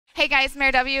Hey guys,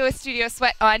 Mary W with Studio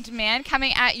Sweat On Demand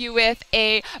coming at you with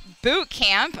a boot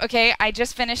camp. Okay, I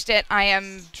just finished it. I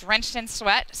am drenched in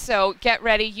sweat, so get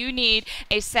ready. You need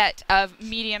a set of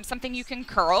medium, something you can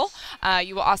curl.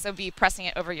 You will also be pressing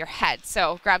it over your head,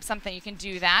 so grab something you can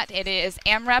do that. It is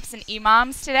AMRAPs and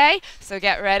EMOMs today, so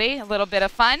get ready. A little bit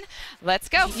of fun. Let's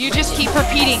go. You just keep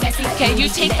repeating. Okay, you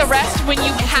take the rest when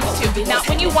you have to, not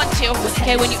when you want to.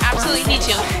 Okay, when you absolutely need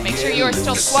to. Make sure you are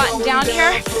still squatting down here.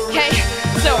 Okay,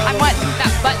 so I want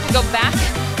that butt to go back.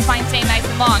 Spine staying nice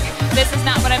and long. This is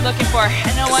not what I'm looking for.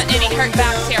 I don't want any hurt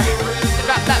backs here. So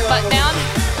drop that butt down,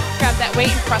 grab that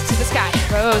weight and press to the sky.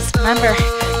 Rows, remember,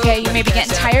 okay, you may be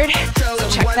getting tired, so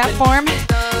check that form.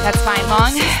 That spine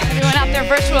long. Everyone out there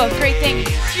virtual, great thing.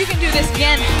 You can do this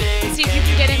again. See if you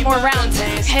can get in more rounds.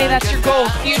 Okay, that's your goal.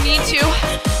 If you need to,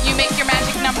 you make your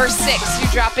magic number 6. You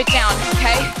drop it down,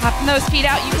 okay? Popping those feet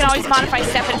out. You can always modify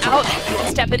step it out,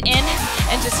 step it in,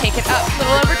 and just take it up. A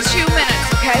little over 2 minutes,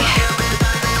 okay?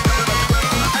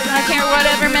 I don't care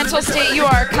whatever mental state you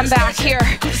are, come back here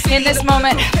in this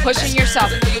moment, pushing yourself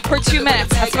for 2 minutes.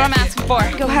 That's what I'm asking for.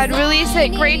 Go ahead, release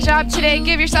it. Great job today.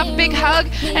 Give yourself a big hug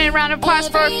and a round of applause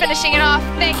for finishing it off.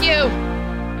 Thank you.